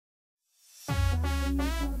Hi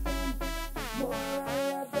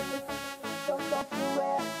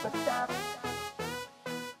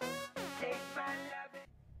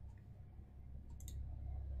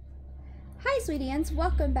Zweetians,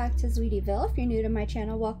 welcome back to Zweetieville. If you're new to my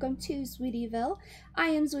channel, welcome to Zweetieville. I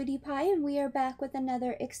am Zweetie Pie and we are back with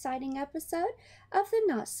another exciting episode of the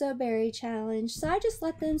Not So Berry Challenge. So I just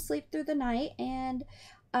let them sleep through the night and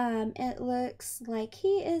it looks like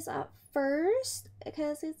he is up first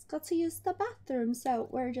because he's got to use the bathroom. So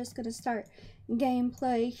we're just going to start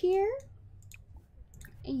gameplay here.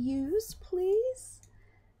 Use please.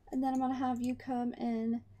 And then I'm going to have you come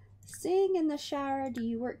and sing in the shower. Do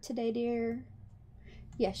you work today, dear?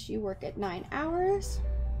 Yes, you work at 9 hours.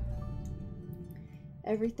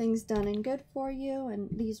 Everything's done and good for you, and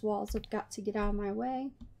these walls have got to get out of my way.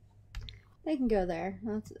 They can go there.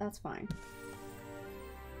 That's fine.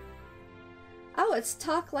 Oh, it's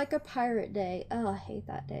Talk Like a Pirate Day. Oh, I hate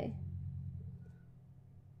that day.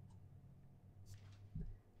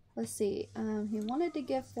 Let's see. He wanted to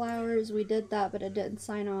give flowers. We did that, but it didn't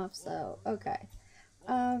sign off, so okay.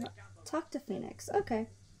 Talk to Phoenix. Okay.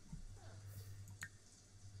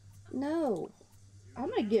 No. I'm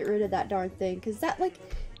gonna get rid of that darn thing, because that, like,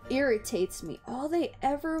 irritates me. All they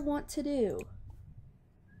ever want to do,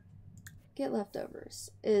 get leftovers,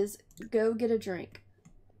 is go get a drink.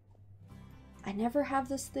 I never have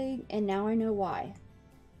this thing, and now I know why.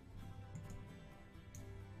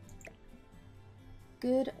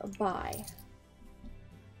 Goodbye.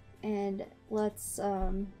 And let's,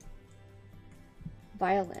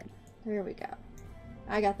 violin. There we go.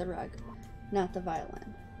 I got the rug, not the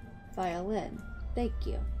violin. Violin. Thank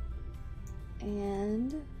you.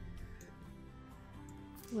 And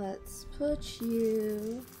let's put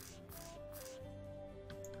you,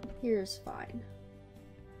 here's fine.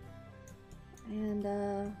 And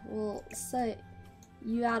we'll set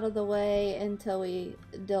you out of the way until we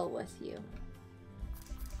deal with you.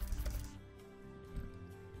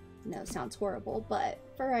 No, sounds horrible, but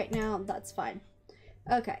for right now, that's fine.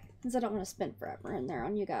 Okay, because I don't want to spend forever in there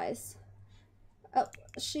on you guys. Oh,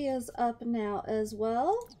 she is up now as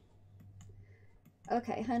well.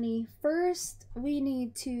 Okay, honey, first we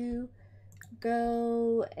need to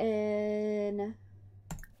go and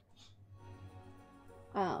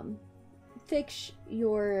fix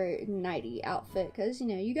your nighty outfit, because, you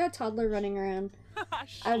know, you got a toddler running around.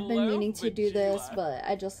 I've been meaning to do this, but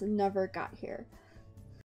I just never got here.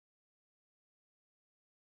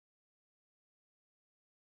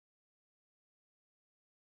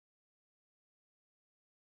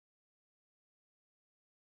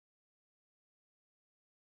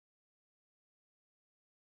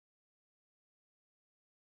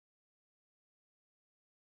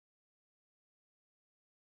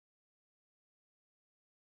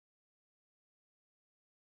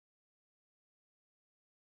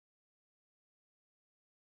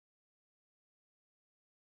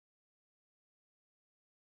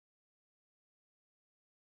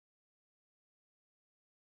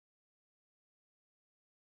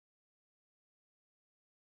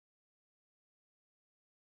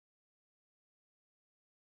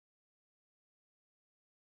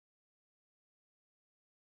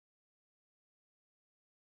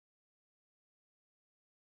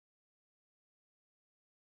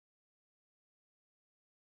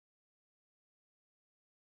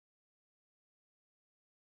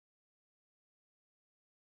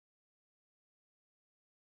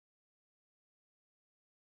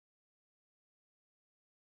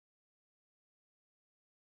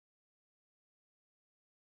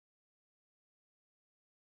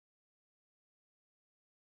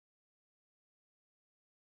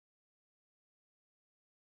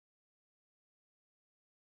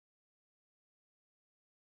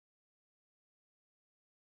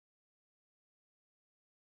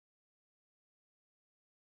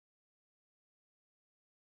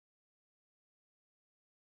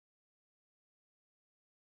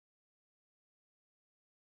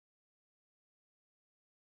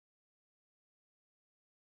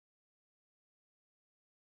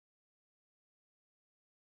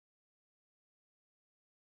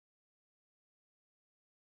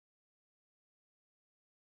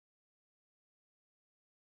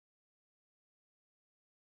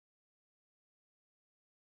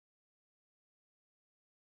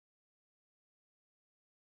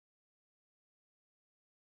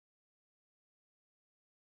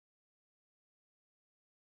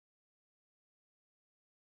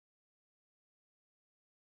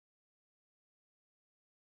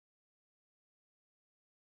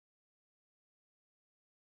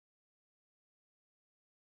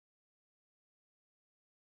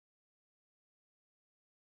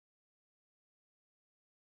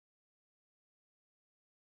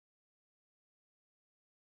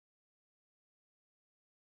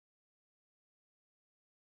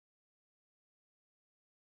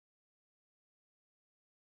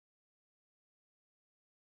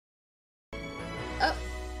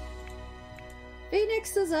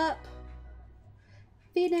 Phoenix is up.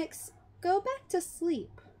 Phoenix, go back to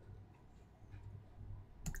sleep.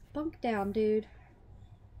 Bunk down, dude.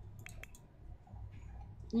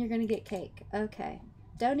 You're gonna get cake. Okay.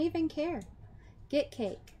 Don't even care. Get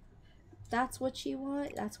cake. That's what you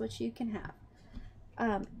want. That's what you can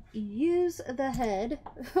have. Use the head.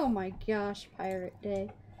 Oh my gosh, Pirate Day.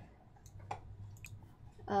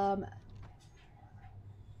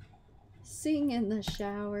 Sing in the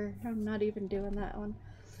shower. I'm not even doing that one.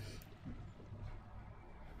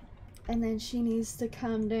 And then she needs to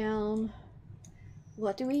come down.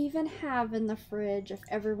 What do we even have in the fridge if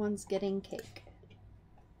everyone's getting cake?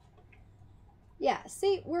 Yeah,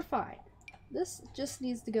 see, we're fine. This just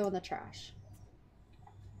needs to go in the trash.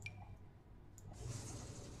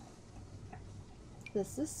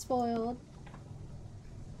 This is spoiled.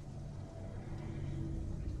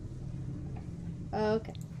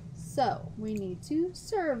 Okay, so we need to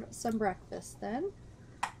serve some breakfast then.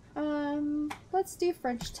 Let's do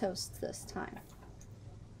French toast this time.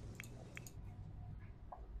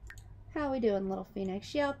 How we doing, little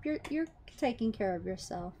Phoenix? Yep, you're taking care of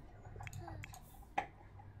yourself.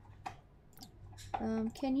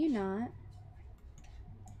 Can you not?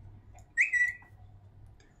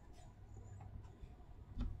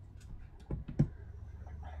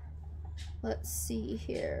 Let's see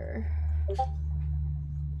here.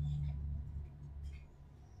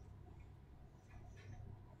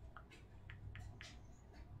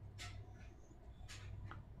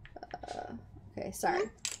 Okay, sorry.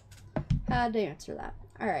 Had to answer that.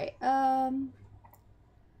 Alright,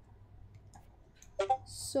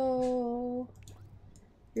 so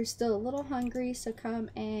you're still a little hungry, so come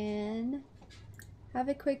and have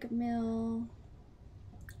a quick meal.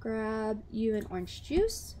 Grab you an orange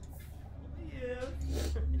juice. Yeah,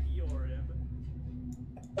 you're him.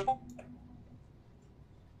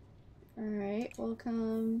 Alright, we'll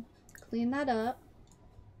come clean that up.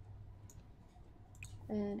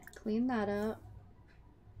 And clean that up.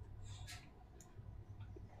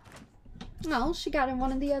 Oh, she got in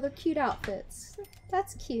one of the other cute outfits.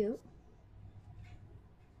 That's cute.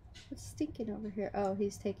 What's stinking over here? Oh,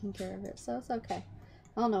 he's taking care of it, so it's okay.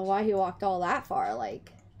 I don't know why he walked all that far,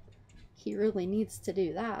 like, he really needs to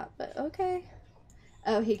do that, but okay.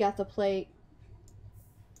 Oh, he got the plate.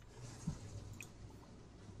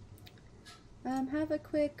 Have a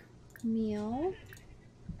quick meal.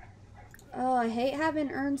 Oh, I hate having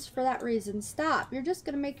urns for that reason. Stop. You're just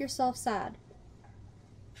gonna make yourself sad.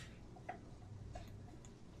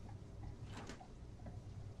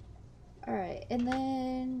 Alright, and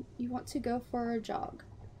then you want to go for a jog.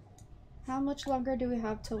 How much longer do we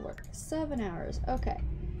have till work? 7 hours. Okay.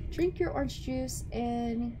 Drink your orange juice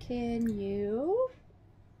and can you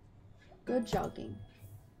go jogging?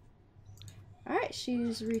 Alright,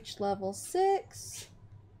 she's reached level 6.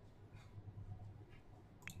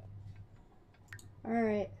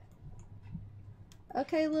 Alright.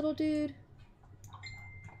 Okay, little dude.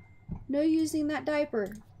 No using that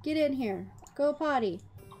diaper. Get in here. Go potty.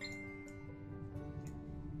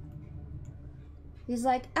 He's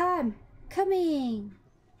like, I'm coming.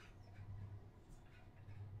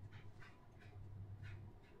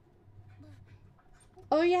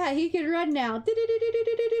 Oh yeah, he can run now.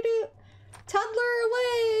 Do-do-do-do-do-do-do-do. Toddler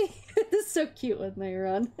away! It's so cute when they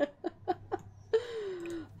run.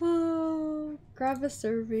 Oh, grab a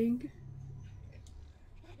serving.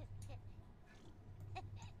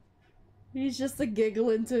 He's just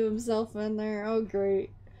giggling to himself in there. Oh,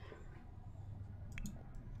 great.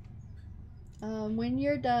 When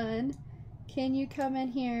you're done, can you come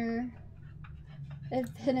in here and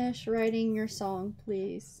finish writing your song,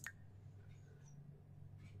 please?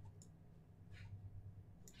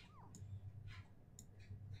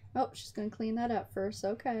 Oh, she's gonna clean that up first.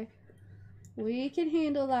 Okay. We can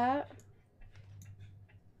handle that.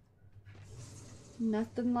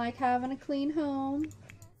 Nothing like having a clean home.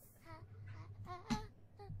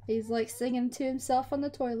 He's like singing to himself on the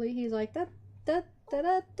toilet. He's like, da da da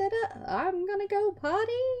da da da. I'm gonna go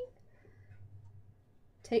potty.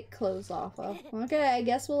 Take clothes off of. Okay, I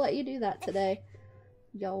guess we'll let you do that today.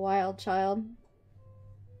 You wild child.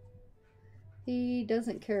 He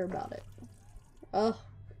doesn't care about it. Ugh.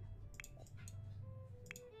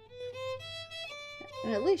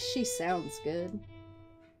 And at least she sounds good.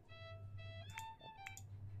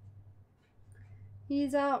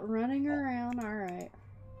 He's out running around. Alright.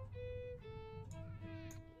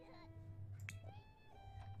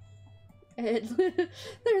 And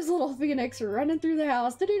there's little Phoenix running through the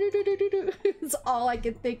house. It's all I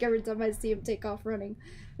can think every time I see him take off running.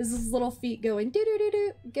 Is his little feet going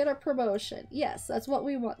do-do-do-do. Get a promotion. Yes, that's what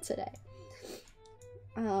we want today.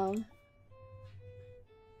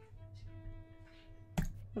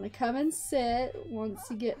 I'm gonna come and sit once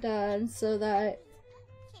you get done so that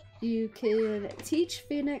you can teach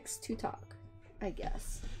Phoenix to talk, I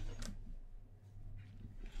guess.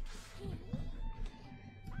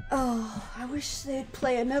 Oh, I wish they'd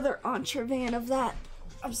play another entrevan of that.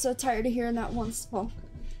 I'm so tired of hearing that one song.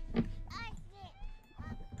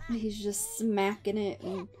 He's just smacking it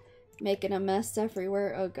and making a mess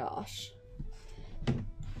everywhere. Oh gosh.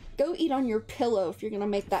 Go eat on your pillow if you're gonna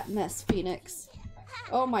make that mess, Phoenix.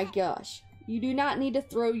 Oh my gosh. You do not need to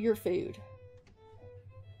throw your food.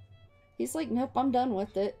 He's like, nope, I'm done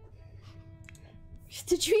with it.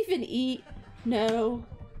 Did you even eat? No.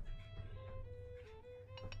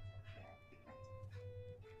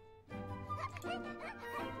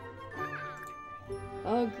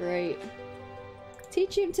 Oh great.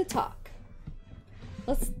 Teach him to talk.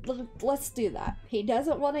 Let's do that. He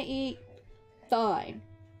doesn't want to eat. Fine.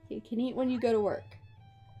 He can eat when you go to work.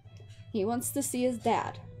 He wants to see his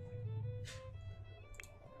dad.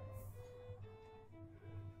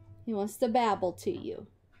 He wants to babble to you.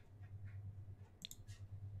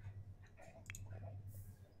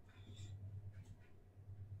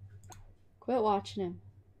 Quit watching him.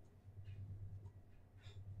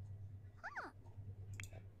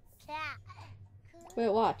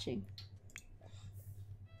 Quit watching.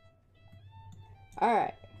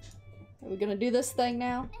 Alright. Are we gonna do this thing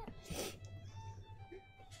now?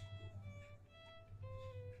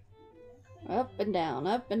 Up and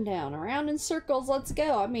down, around in circles, let's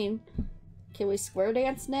go. I mean, can we square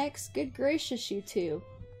dance next? Good gracious, you two.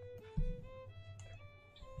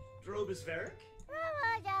 You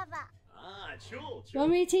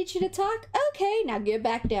want me to teach you to talk? Okay, now get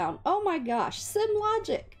back down. Oh my gosh, sim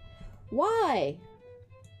logic. Why?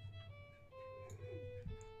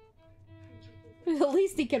 At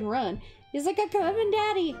least he can run. He's like, I'm coming,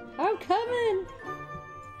 Daddy. I'm coming.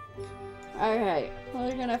 Alright,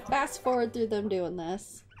 we're gonna fast forward through them doing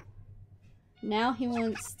this. Now he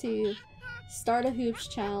wants to start a hoops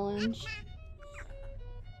challenge.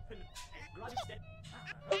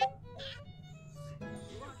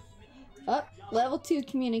 Oh, level 2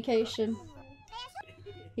 communication.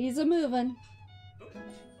 He's a moving.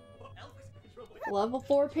 Level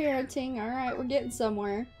 4 parenting. Alright, we're getting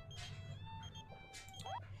somewhere.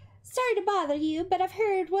 Sorry to bother you, but I've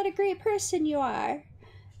heard what a great person you are.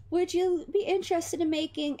 Would you be interested in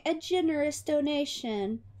making a generous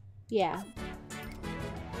donation? Yeah.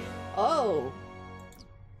 Oh.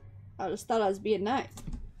 I just thought I was being nice.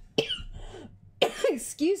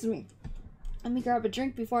 Excuse me. Let me grab a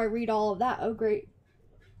drink before I read all of that. Oh, great.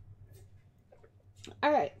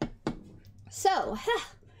 Alright. So,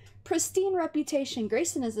 pristine reputation.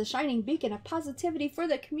 Graysen is a shining beacon of positivity for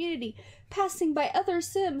the community. Passing by other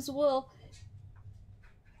Sims will...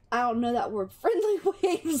 I don't know that word. Friendly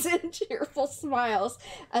waves and cheerful smiles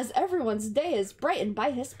as everyone's day is brightened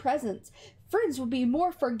by his presence. Friends will be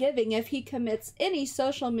more forgiving if he commits any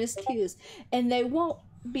social miscues, and they won't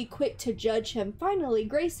be quick to judge him. Finally,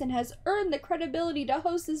 Graysen has earned the credibility to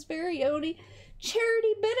host his very own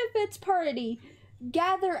charity benefits party.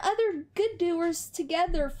 Gather other good doers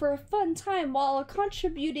together for a fun time while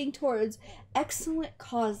contributing towards excellent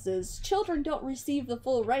causes. Children don't receive the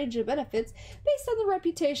full range of benefits based on the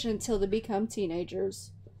reputation until they become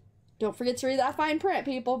teenagers. Don't forget to read that fine print,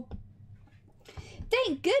 people.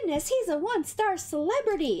 Thank goodness he's a one-star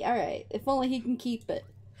celebrity. Alright, if only he can keep it.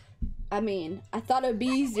 I mean, I thought it'd be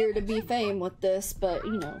easier to be fame with this, but,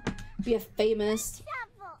 you know, be a famous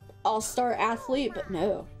all-star athlete, but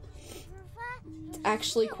no. It's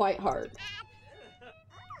actually quite hard.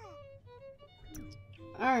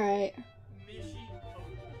 Alright.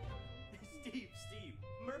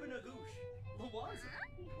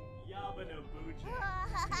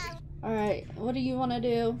 Alright, what do you want to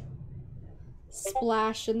do?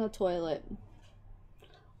 Splash in the toilet.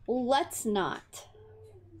 Let's not.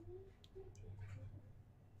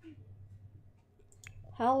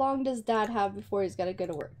 How long does Dad have before he's got to go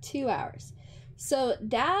to work? 2 hours. So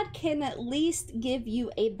Dad can at least give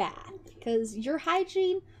you a bath because your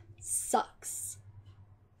hygiene sucks.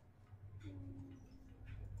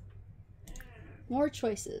 More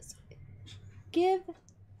choices. Give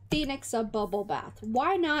Phoenix a bubble bath.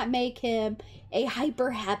 Why not make him a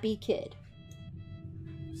hyper happy kid?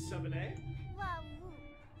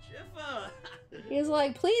 He's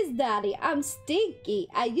like, please, Daddy, I'm stinky.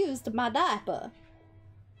 I used my diaper.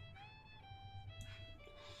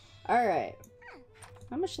 Alright.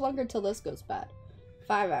 How much longer till this goes bad?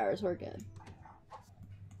 5 hours, we're good.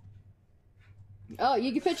 Oh,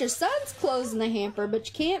 you can put your son's clothes in the hamper, but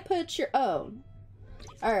you can't put your own.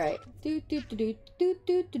 Alright. Do.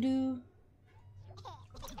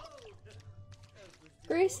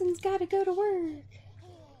 Grayson's gotta go to work.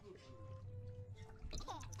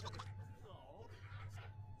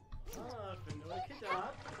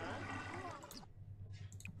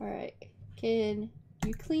 Alright, can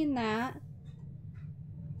you clean that?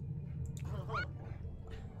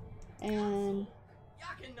 And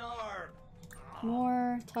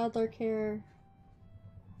more toddler care.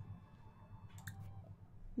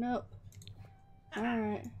 Nope.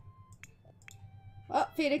 Alright. Oh,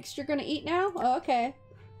 Phoenix, you're gonna eat now? Oh, okay.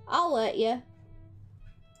 I'll let you.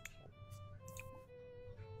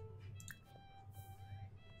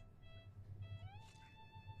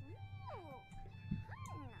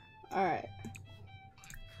 Alright.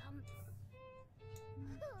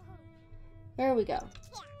 There we go.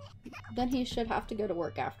 Then he should have to go to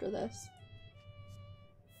work after this.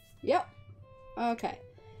 Yep. Okay.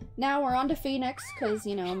 Now we're on to Phoenix, because,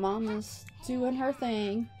 you know, Mom is doing her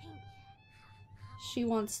thing. She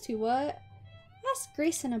wants to what? Ask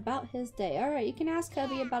Graysen about his day. Alright, you can ask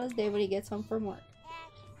hubby about his day when he gets home from work.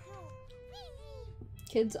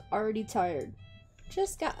 Kid's already tired.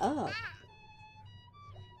 Just got up.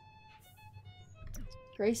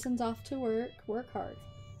 Grayson's off to work. Work hard.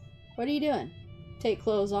 What are you doing? Take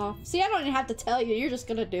clothes off. See, I don't even have to tell you. You're just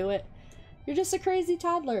gonna do it. You're just a crazy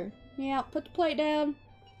toddler. Yeah, put the plate down.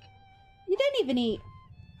 You didn't even eat.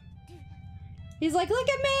 He's like, look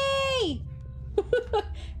at me!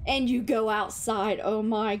 And you go outside. Oh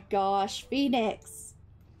my gosh, Phoenix.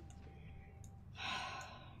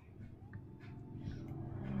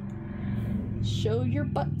 Show your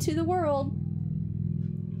butt to the world.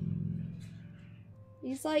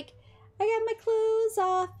 He's like, I got my clothes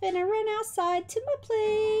off and I run outside to my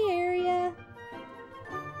play area.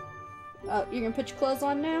 Oh, you're gonna put your clothes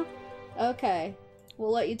on now? Okay.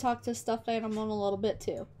 We'll let you talk to stuffed animal in a little bit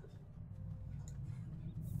too.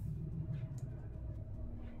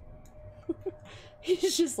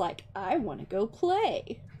 He's just like, I want to go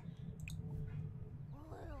play.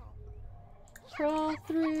 Crawl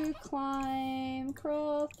through, climb,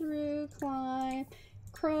 crawl through, climb,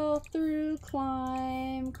 crawl through,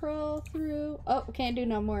 climb, crawl through. Oh, can't do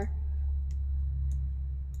no more.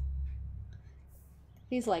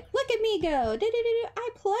 He's like, look at me go. Do-do-do-do. I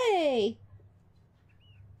play.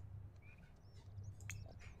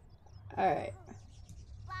 Alright.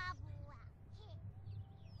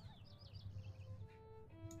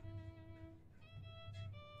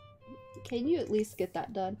 Can you at least get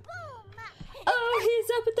that done? Oh,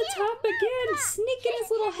 he's up at the top again, sneaking his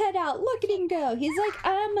little head out. Look at him go. He's like,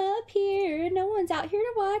 I'm up here. No one's out here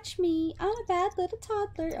to watch me. I'm a bad little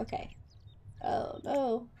toddler. Okay. Oh,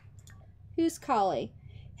 no. Who's calling?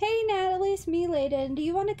 Hey, Natalie, it's me, Layden. Do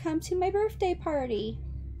you want to come to my birthday party?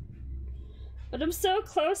 But I'm so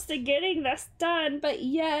close to getting this done, but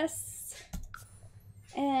yes.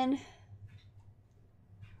 And...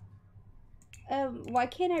 why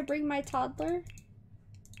can't I bring my toddler?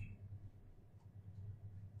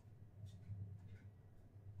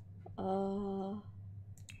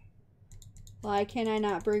 Why can I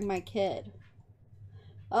not bring my kid?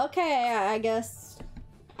 Okay, I guess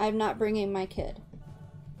I'm not bringing my kid.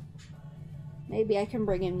 Maybe I can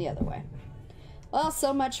bring him the other way. Well,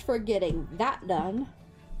 so much for getting that done.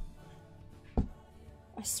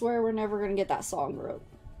 I swear we're never gonna get that song wrote.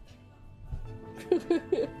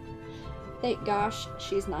 Thank gosh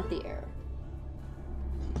she's not the heir.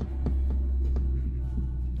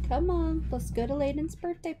 Come on, let's go to Layden's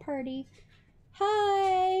birthday party.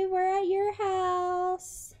 Hi, we're at your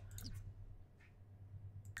house.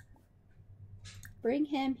 Bring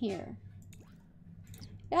him here.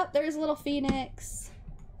 Yep, there's little Phoenix.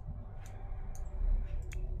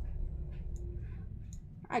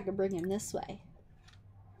 I could bring him this way.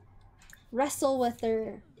 Wrestle with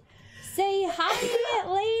her. Say hi,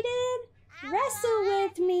 Layden. Wrestle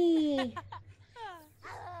with me.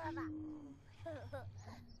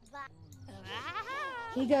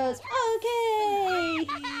 He goes, okay.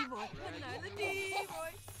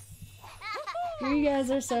 You guys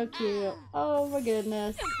are so cute. Oh my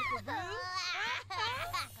goodness.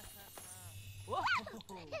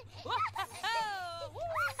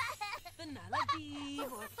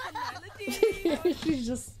 She's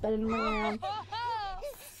just spinning him around.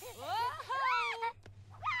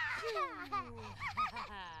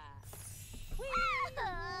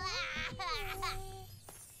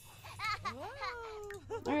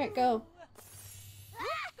 Alright, go.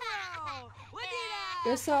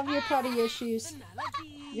 Go solve your potty issues.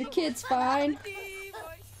 Your kid's fine.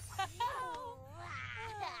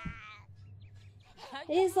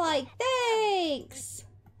 He's like, thanks!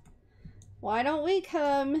 Why don't we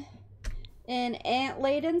come in Aunt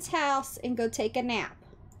Layden's house and go take a nap?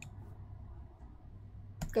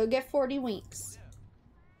 Go get 40 winks.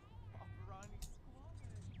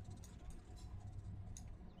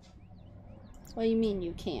 What do you mean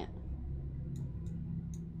you can't?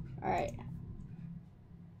 Alright.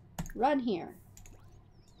 Run here.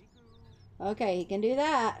 Okay, he can do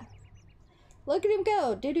that. Look at him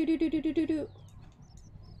go. Do do do do do do do do.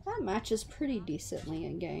 That matches pretty decently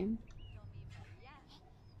in game.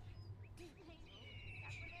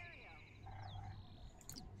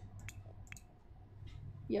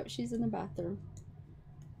 Yep, she's in the bathroom.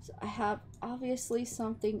 So I have obviously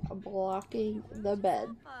something blocking the bed.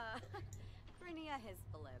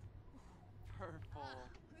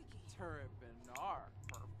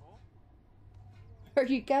 Are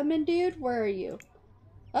you coming, dude? Where are you?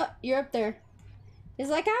 Oh, you're up there. He's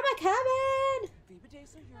like, I'm a coming!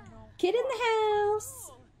 Get in the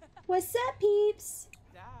house! What's up, peeps?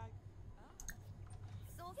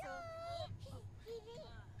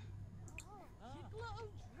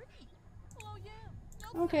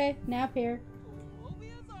 Okay, nap here.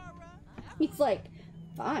 He's like,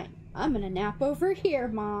 fine, I'm gonna nap over here,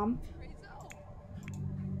 Mom.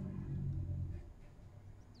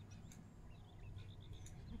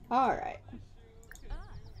 Alright.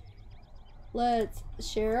 Let's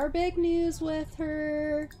share our big news with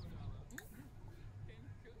her.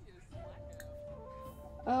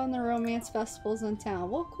 Oh, and the romance festival's in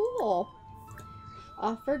town. Well, cool.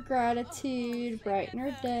 Offer gratitude, brighten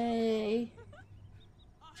her day.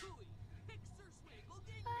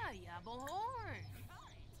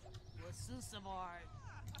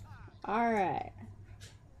 Alright.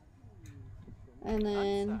 And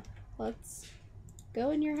then let's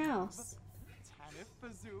go in your house.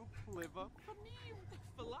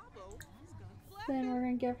 Then we're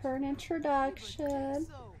gonna give her an introduction.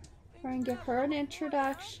 We're gonna give her an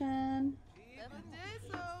introduction.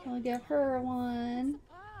 We'll give her one.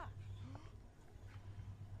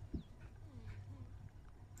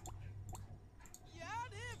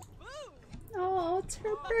 Oh, it's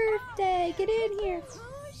her birthday. Get in here.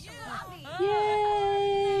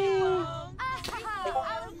 Yay!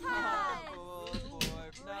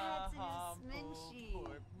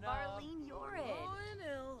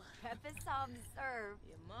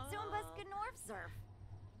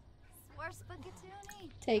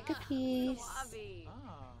 Take a piece.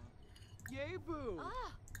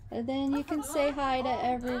 And then you can say hi to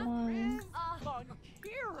everyone.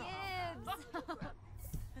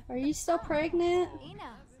 Are you still pregnant?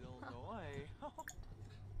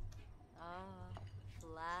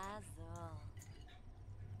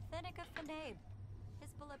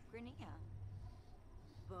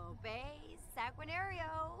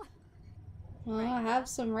 Well, I have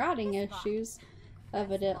some routing issues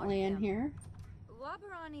evidently in here.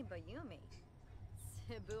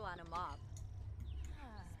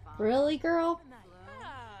 Really, girl?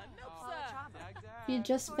 You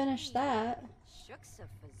just finished that.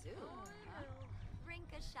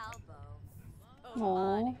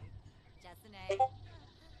 Aww.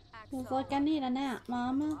 Looks like I need a nap,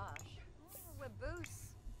 Mama.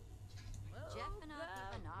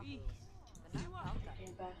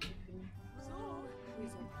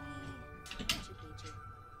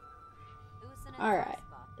 Alright.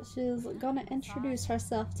 She's gonna introduce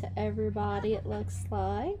herself to everybody, it looks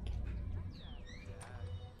like.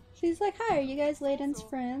 She's like, hi, are you guys Layden's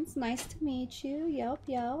friends? Nice to meet you. Yep,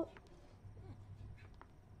 yep.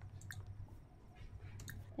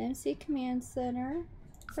 MC Command Center.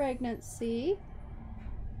 Pregnancy.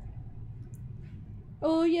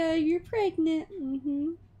 Oh yeah, you're pregnant.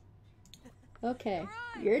 Mm-hmm. Okay.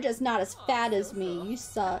 You're just not as fat as me. You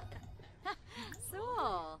suck.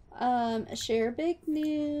 Share big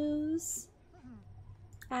news.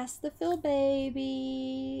 Ask the Phil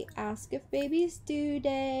baby. Ask if baby's due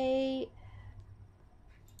date.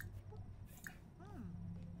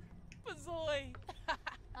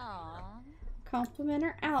 Compliment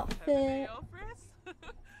her outfit.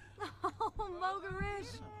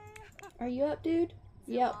 Are you up, dude?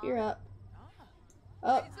 Yep, you're up.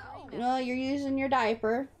 Oh, no, you're using your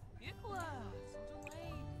diaper.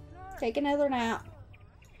 Take another nap.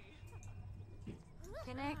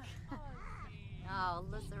 Oh,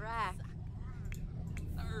 Lilsimsie.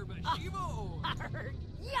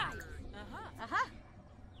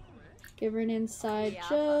 Give her an inside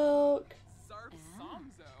joke.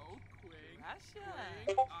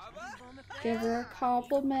 Give her a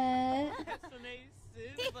compliment.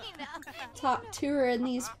 Talk to her in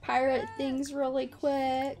these pirate things really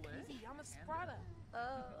quick.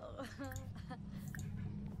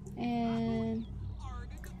 And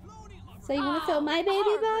so you want to fill my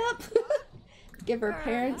baby up? Give her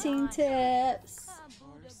parenting tips.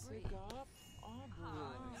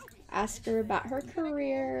 Ask her about her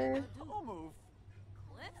career.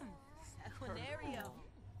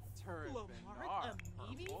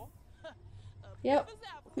 Yep.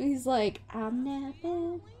 He's like, I'm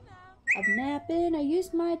napping. I'm napping. I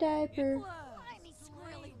used my diaper.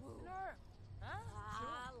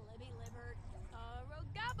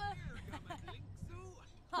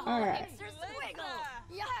 Alright.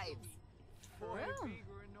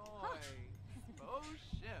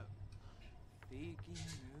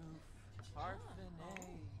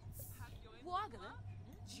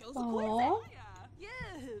 Aww.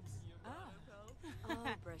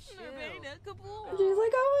 She's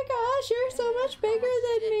like, oh my gosh, you're so much bigger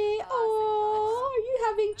than me. Oh, are you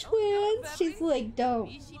having twins? She's like, don't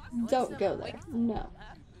go there. No,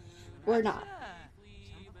 we're not.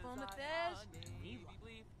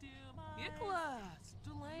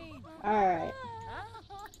 Alright.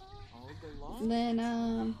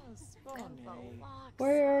 Then,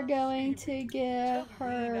 we're going to give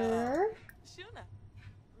her...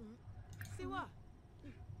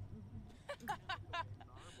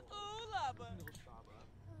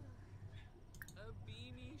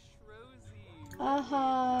 a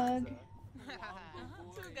hug.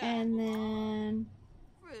 And then...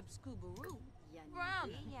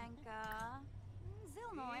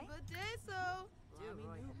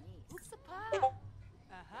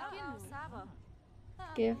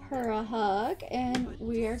 give her a hug, and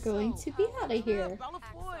we are going to be out of here.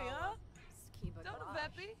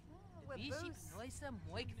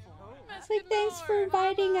 It's like, thanks for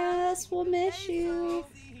inviting us. We'll miss you.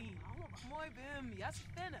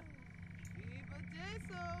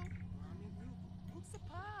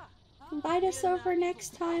 Invite us over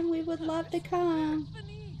next time. We would love to come.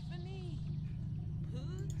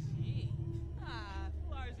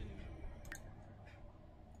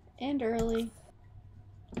 And early.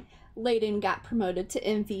 Layden got promoted to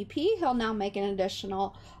MVP. He'll now make an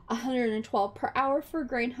additional 112 per hour for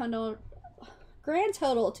grand total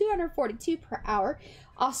 242 per hour.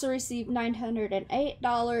 Also received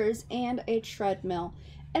 $908 and a treadmill.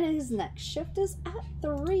 And his next shift is at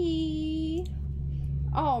 3.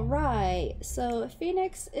 Alright, so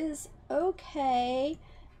Phoenix is okay.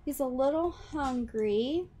 He's a little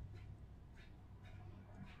hungry.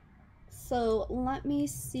 So let me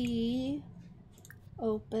see.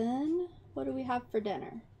 Open. What do we have for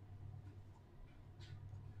dinner?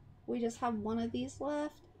 We just have one of these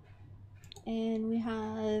left. And we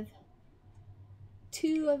have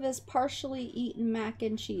 2 of his partially eaten mac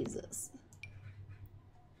and cheeses.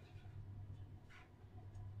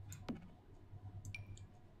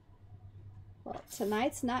 Well,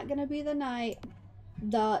 tonight's not gonna be the night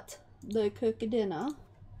that they cook dinner.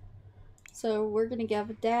 So we're gonna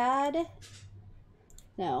give Dad...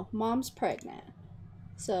 No, Mom's pregnant.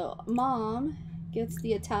 So Mom gets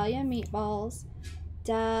the Italian meatballs.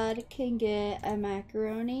 Dad can get a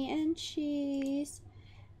macaroni and cheese.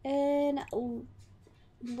 And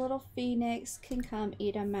little Phoenix can come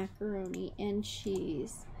eat a macaroni and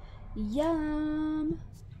cheese. Yum!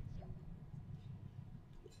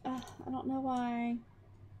 I don't know why.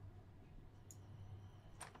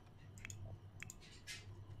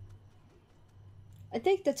 I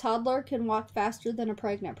think the toddler can walk faster than a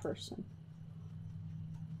pregnant person.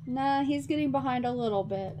 Nah, he's getting behind a little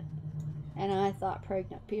bit. And I thought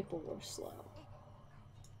pregnant people were slow.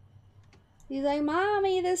 He's like,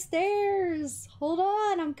 Mommy, the stairs! Hold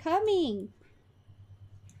on, I'm coming!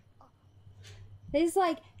 He's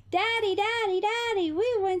like, Daddy, Daddy, Daddy,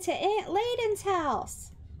 we went to Aunt Layden's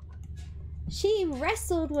house. She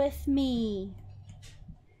wrestled with me.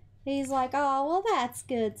 He's like, oh, well, that's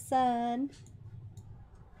good, son.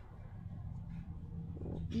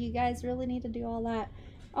 You guys really need to do all that.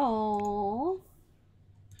 Aww.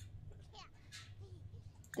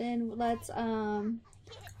 Then let's,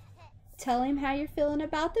 tell him how you're feeling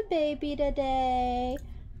about the baby today.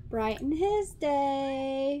 Brighten his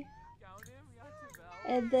day.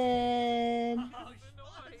 And then,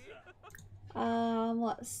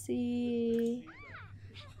 let's see.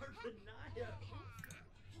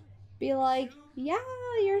 Be like, yeah,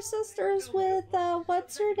 your sister's with,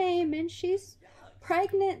 what's her name? And she's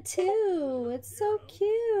pregnant too. It's so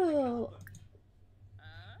cute.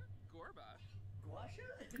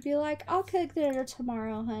 Be like, I'll cook dinner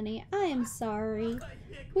tomorrow, honey. I am sorry.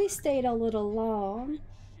 We stayed a little long.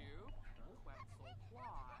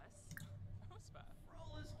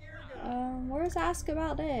 Where's Ask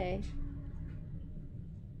About Day?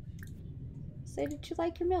 Say, did you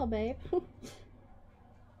like your meal, babe?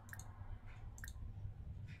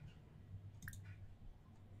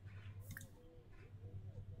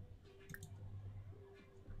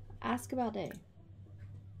 Ask About Day.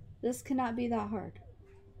 This cannot be that hard.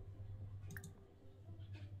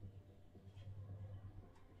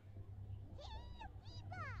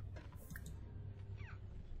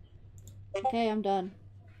 Okay, I'm done.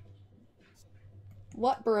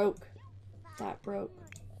 What broke? That broke.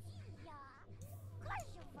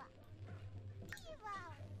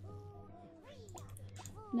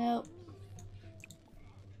 Nope.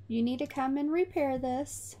 You need to come and repair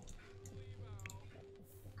this.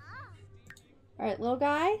 Alright, little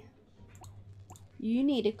guy. You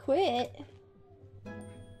need to quit.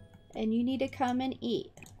 And you need to come and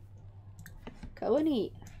eat. Go and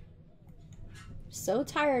eat. So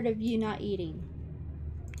tired of you not eating.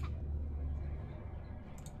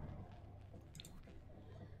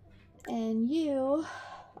 And you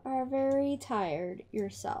are very tired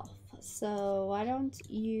yourself. So why don't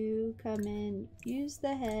you come in, use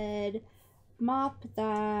the head, mop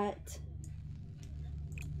that.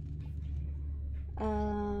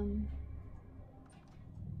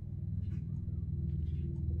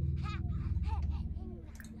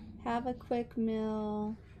 Have a quick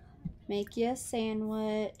meal. Make you a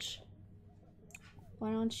sandwich.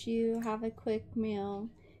 Why don't you have a quick meal?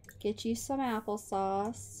 Get you some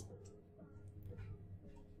applesauce.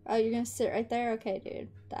 Oh, you're gonna sit right there? Okay, dude.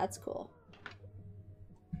 That's cool.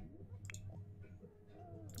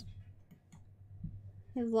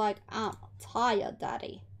 He's like, I'm tired,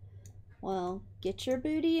 daddy. Well, get your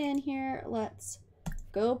booty in here. Let's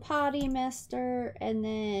go potty, mister. And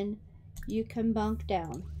then you can bunk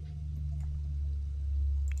down.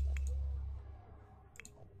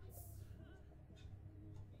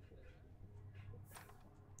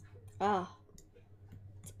 Ah,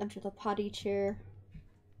 let's enter the potty chair.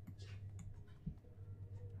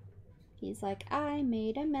 He's like, I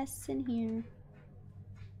made a mess in here.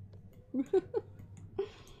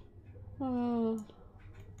 Oh.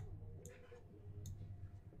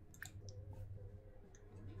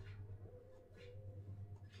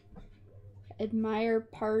 Admire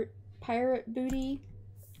pirate booty.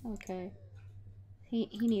 Okay. He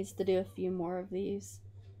needs to do a few more of these.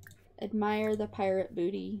 Admire the pirate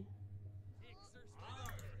booty.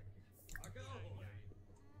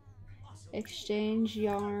 Exchange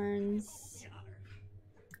yarns.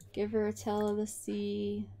 Give her a tale of the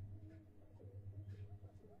sea.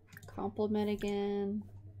 Compliment again.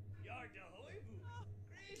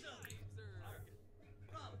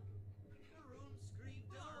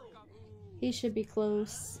 He should be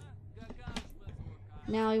close.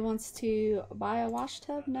 Now he wants to buy a wash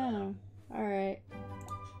tub? No. Alright.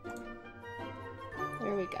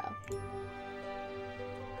 There we go.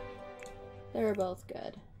 They're both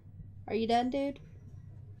good. Are you done, dude?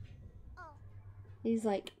 He's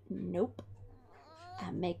like, nope.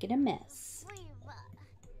 I'm making a mess.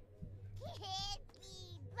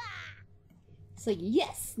 It's like,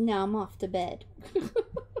 yes! Now I'm off to bed.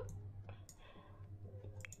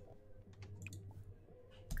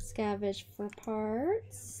 Scavenge for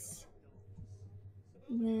parts.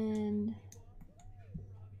 Then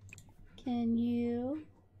can you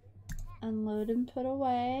unload and put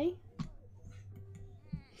away?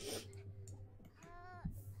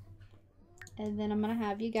 And then I'm gonna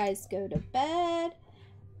have you guys go to bed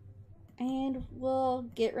and we'll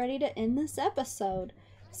get ready to end this episode.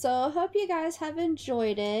 So I hope you guys have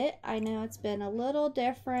enjoyed it. I know it's been a little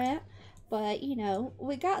different, but you know,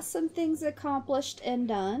 we got some things accomplished and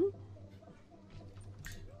done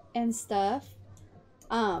and stuff.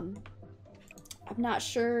 I'm not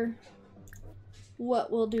sure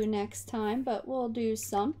what we'll do next time, but we'll do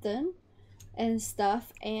something and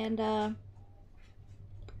stuff. And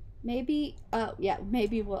maybe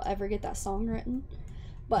maybe we'll ever get that song written.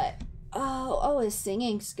 But oh, his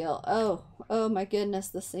singing skill. Oh my goodness,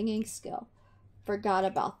 the singing skill. Forgot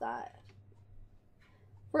about that.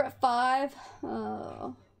 We're at 5.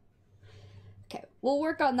 Oh. Okay, we'll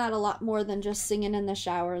work on that a lot more than just singing in the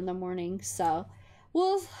shower in the morning. So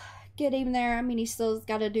we'll get him there. I mean, he still's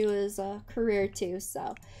got to do his career too.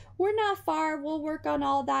 So we're not far. We'll work on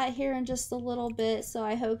all that here in just a little bit. So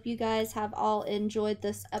I hope you guys have all enjoyed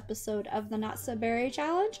this episode of the Not So Berry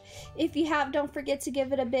Challenge. If you have, don't forget to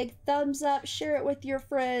give it a big thumbs up, share it with your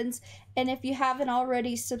friends, and if you haven't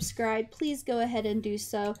already subscribed, please go ahead and do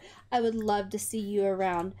so. I would love to see you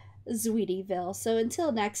around Zweetieville. So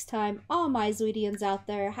until next time, all my Zweetians out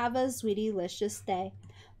there, have a Zweetielicious day.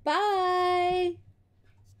 Bye!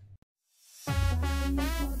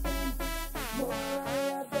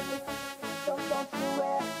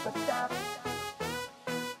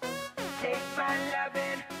 Take my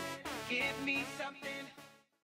lovin', give me something.